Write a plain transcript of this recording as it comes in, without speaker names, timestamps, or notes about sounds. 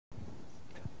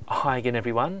Hi again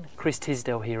everyone, Chris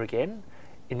Tisdell here again.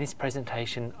 In this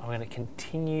presentation I'm going to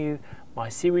continue my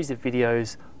series of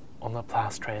videos on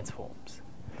Laplace transforms.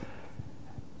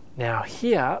 Now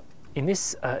here in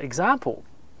this example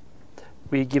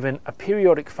we're given a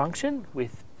periodic function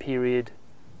with period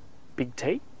big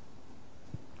T,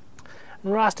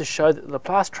 and we're asked to show that the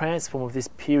Laplace transform of this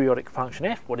periodic function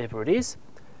f, whatever it is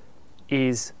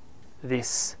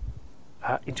this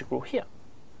integral here.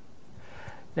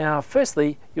 Now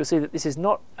firstly you'll see that this is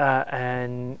not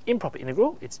an improper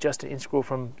integral, it's just an integral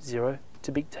from 0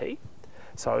 to big T,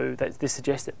 so this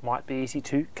suggests it might be easy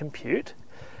to compute.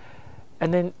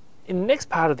 And then in the next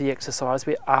part of the exercise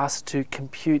we're asked to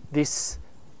compute this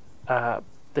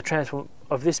the transform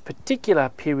of this particular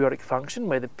periodic function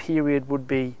where the period would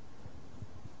be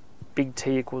big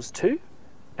T equals 2,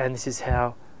 and this is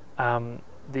how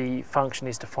the function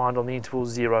is defined on the interval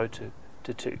 0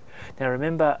 to 2. Now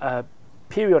remember, a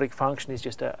periodic function is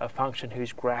just a function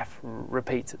whose graph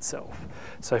repeats itself.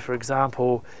 So for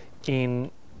example,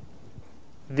 in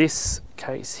this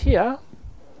case here,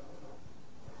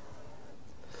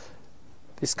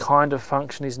 this kind of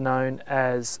function is known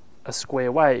as a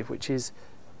square wave, which is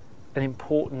an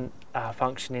important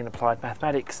function in applied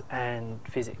mathematics and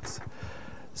physics.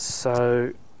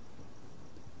 So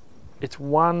it's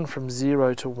 1 from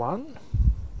 0 to 1.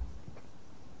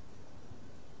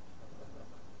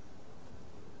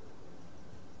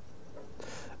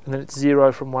 And then it's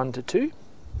 0 from 1 to 2.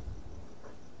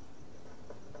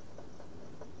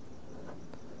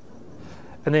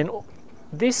 And then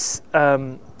this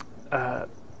part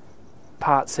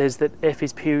says that f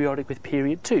is periodic with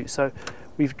period 2. So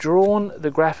we've drawn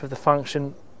the graph of the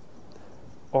function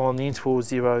on the interval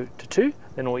 0 to 2.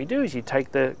 Then all you do is you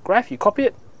take the graph, you copy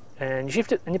it, and you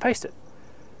shift it, and you paste it.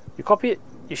 You copy it,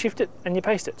 you shift it, and you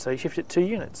paste it. So you shift it 2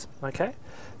 units. Okay.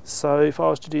 So if I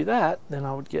was to do that, then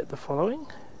I would get the following.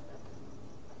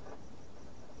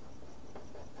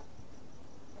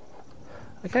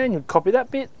 Okay, and you copy that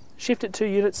bit, shift it 2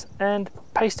 units, and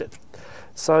paste it.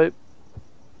 So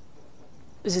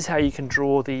this is how you can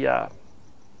draw the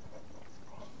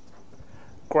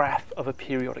graph of a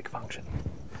periodic function.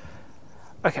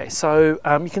 Okay, so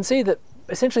you can see that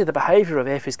essentially the behaviour of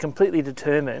f is completely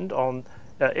determined on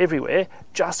everywhere,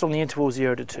 just on the interval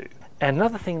 0 to 2. And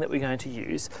another thing that we're going to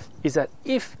use is that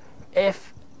if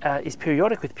f is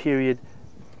periodic with period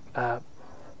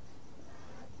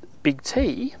big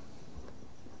T,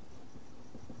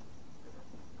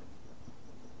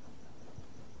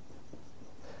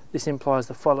 this implies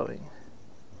the following.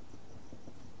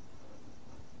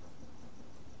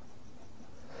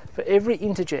 For every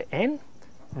integer n,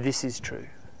 this is true.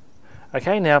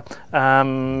 Okay, now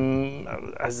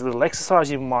as a little exercise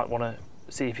you might want to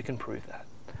see if you can prove that.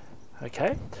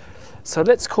 Okay, so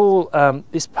let's call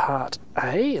this part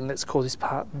A and let's call this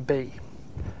part B.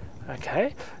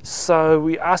 Okay, so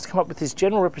we asked to come up with this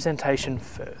general representation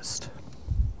first.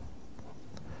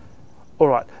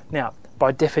 Alright, now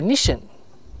by definition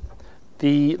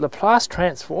the Laplace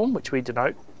transform, which we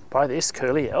denote by this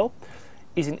curly L,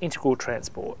 is an integral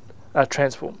transform.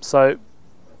 So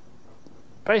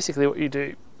basically what you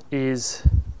do is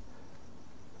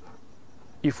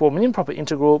you form an improper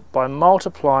integral by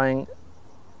multiplying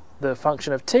the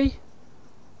function of t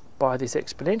by this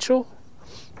exponential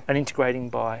and integrating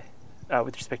by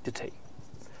with respect to t.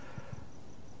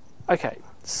 Okay,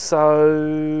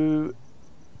 so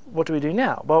what do we do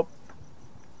now? Well,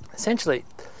 essentially,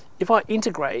 if I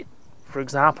integrate, for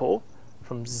example,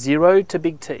 from 0 to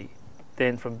big T,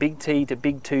 then from big T to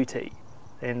big 2t,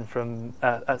 then from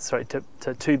to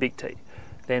 2 big T,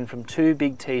 then from 2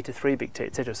 big T to 3 big T,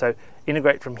 etc. So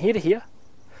integrate from here to here,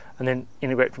 and then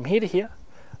integrate from here to here,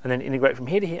 and then integrate from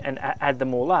here to here, and add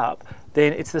them all up,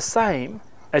 then it's the same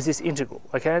as this integral.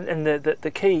 Okay, and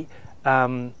the key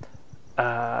a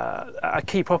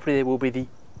key property there will be the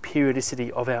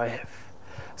periodicity of our f.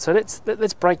 So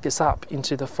let's break this up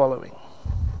into the following.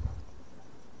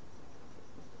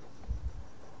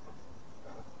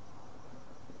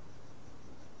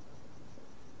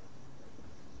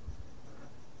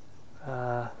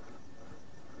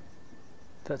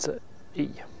 That's a E.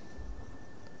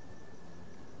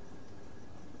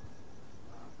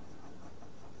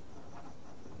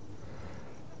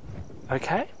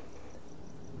 Okay.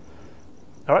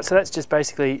 All right, so that's just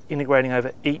basically integrating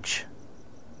over each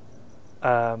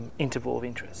interval of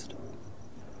interest.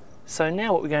 So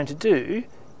now what we're going to do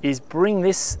is bring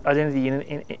this identity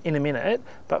in a minute,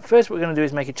 but first what we're going to do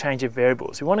is make a change of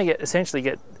variables. We want to essentially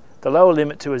get the lower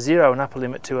limit to a 0 and upper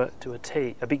limit to a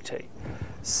big T.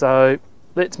 So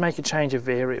let's make a change of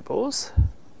variables.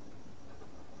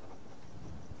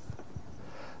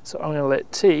 So I'm going to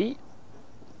let t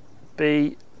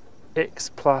be x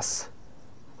plus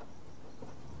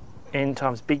n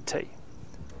times big T.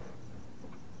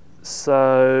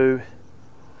 So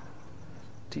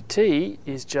dt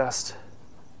is just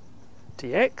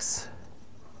dx,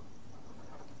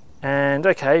 and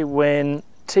okay, when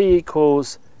t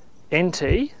equals nt,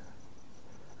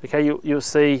 okay, you'll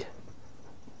see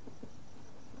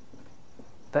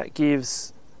that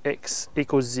gives x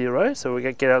equals 0, so we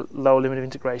get a lower limit of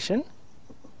integration.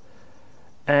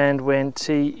 And when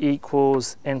t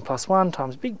equals n plus 1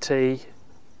 times big T,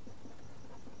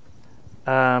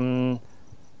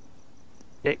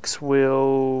 x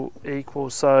will equal,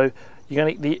 so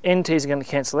the nt's are going to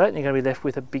cancel out and you're going to be left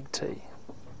with a big T.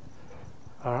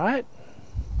 Alright?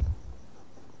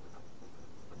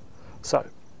 So,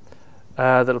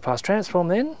 the Laplace transform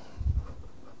then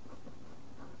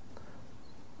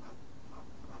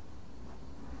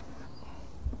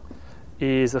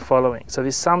is the following. So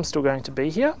this sum's still going to be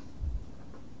here.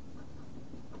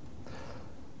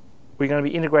 We're going to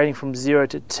be integrating from 0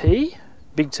 to t,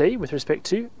 big T, with respect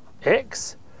to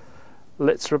x.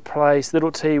 Let's replace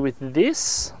little t with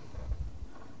this.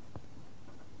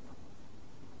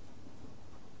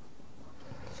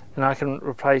 And I can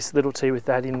replace little t with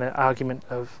that in the argument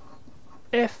of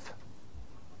f.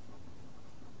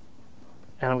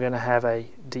 And I'm going to have a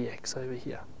dx over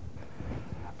here.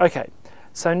 Okay,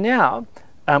 so now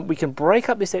we can break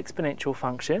up this exponential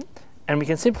function and we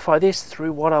can simplify this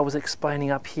through what I was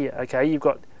explaining up here. Okay,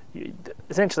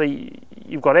 essentially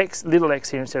you've got little x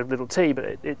here instead of little t,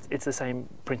 but it's the same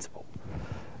principle.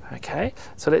 Okay,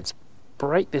 so let's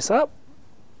break this up.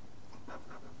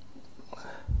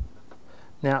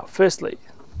 Now, firstly,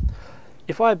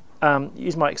 if I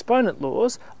use my exponent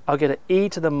laws, I'll get an e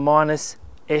to the minus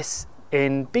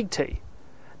sn big T.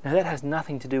 Now that has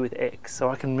nothing to do with x, so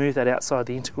I can move that outside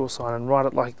the integral sign and write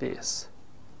it like this.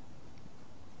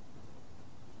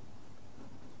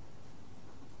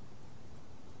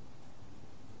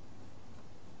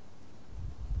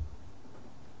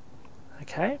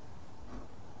 Okay.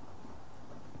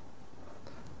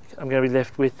 I'm going to be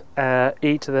left with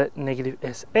e to the negative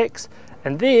sx,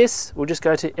 and this will just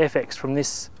go to fx from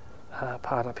this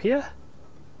part up here.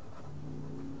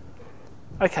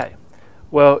 Okay,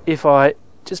 well, if I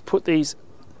just put these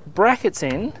brackets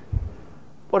in,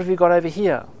 what have we got over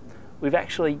here? We've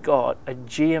actually got a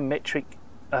geometric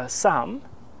sum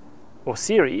or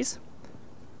series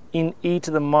in e to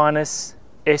the minus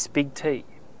s big T.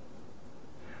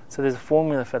 So there's a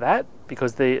formula for that,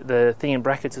 because the thing in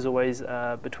brackets is always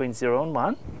between 0 and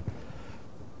 1.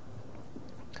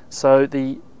 So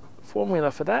the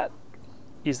formula for that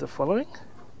is the following.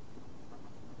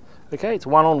 Okay, it's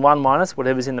 1 on 1 minus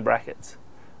whatever's in the brackets.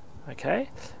 Okay,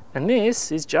 and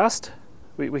this is just,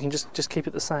 we can just keep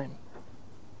it the same.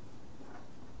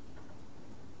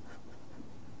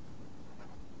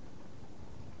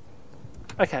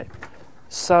 Okay,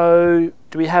 so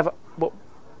do we have what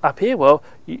up here? Well,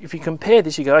 if you compare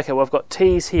this, you go, okay, well, I've got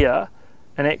t's here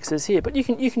and x's here, but you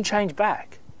can change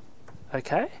back.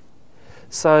 Okay,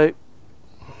 so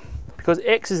because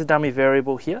x is a dummy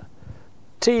variable here,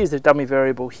 t is the dummy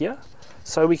variable here,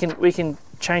 so we can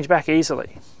change back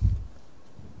easily.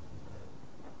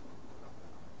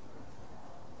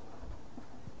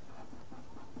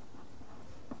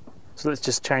 So let's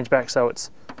just change back so it's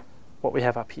what we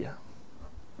have up here.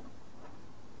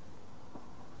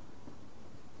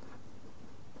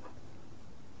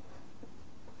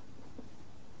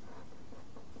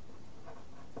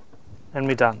 And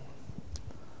we're done.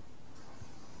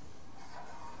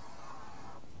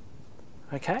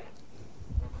 Okay.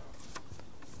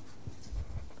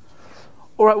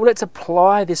 All right, well, let's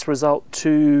apply this result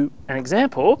to an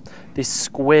example, this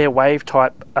square wave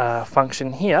type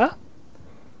function here.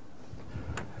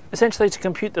 Essentially, to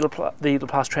compute the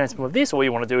Laplace transform of this, all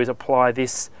you want to do is apply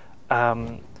this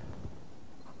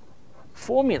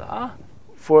formula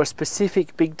for a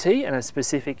specific big T and a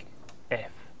specific f.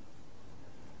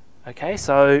 Okay,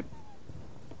 so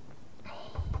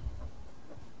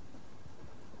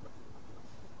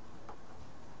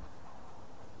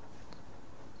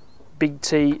big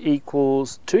T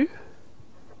equals 2.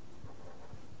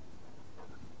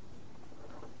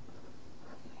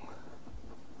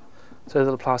 So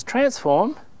the Laplace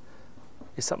transform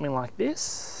is something like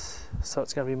this. So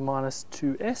it's going to be minus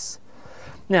 2s.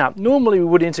 Now, normally we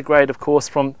would integrate, of course,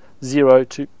 from 0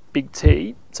 to big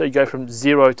T. So you go from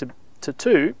 0 to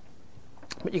 2.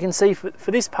 But you can see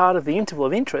for this part of the interval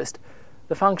of interest,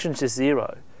 the function is just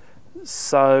 0.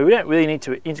 So we don't really need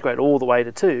to integrate all the way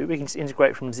to 2. We can just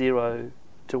integrate from 0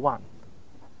 to 1.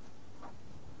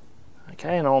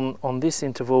 Okay, and on this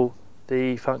interval,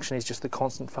 the function is just the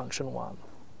constant function 1.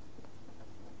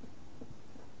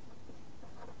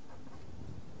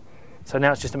 So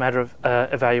now it's just a matter of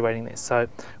evaluating this. So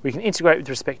we can integrate with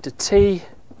respect to t,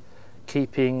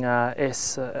 keeping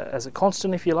s as a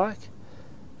constant if you like,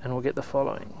 and we'll get the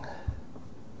following.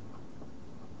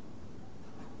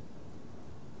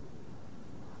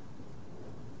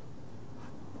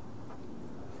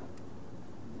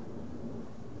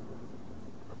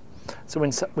 So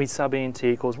when we sub in t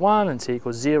equals 1 and t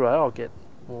equals 0, I'll get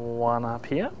 1 up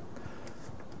here.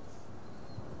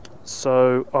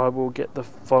 So I will get the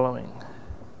following.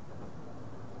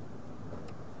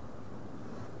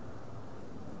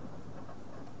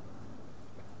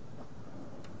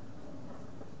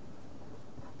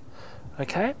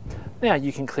 Okay, now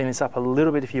you can clean this up a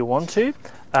little bit if you want to.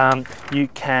 You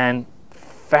can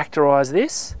factorize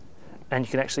this, and you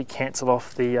can actually cancel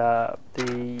off the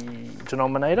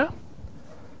denominator.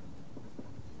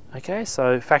 Okay,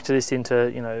 so factor this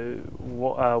into,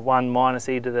 1 minus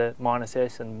e to the minus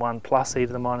s and 1 plus e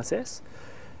to the minus s,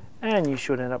 and you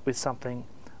should end up with something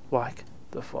like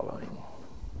the following.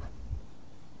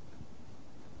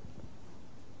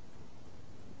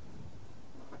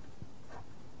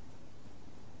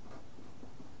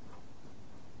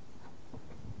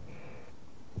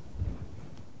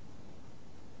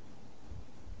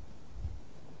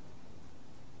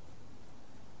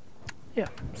 Yeah,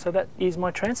 so that is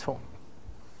my transform.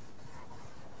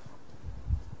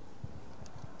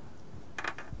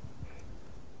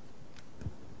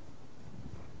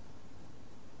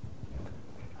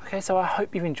 Okay, so I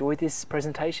hope you've enjoyed this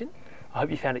presentation. I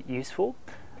hope you found it useful.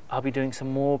 I'll be doing some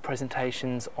more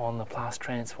presentations on Laplace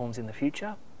transforms in the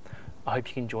future. I hope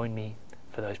you can join me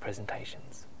for those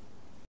presentations.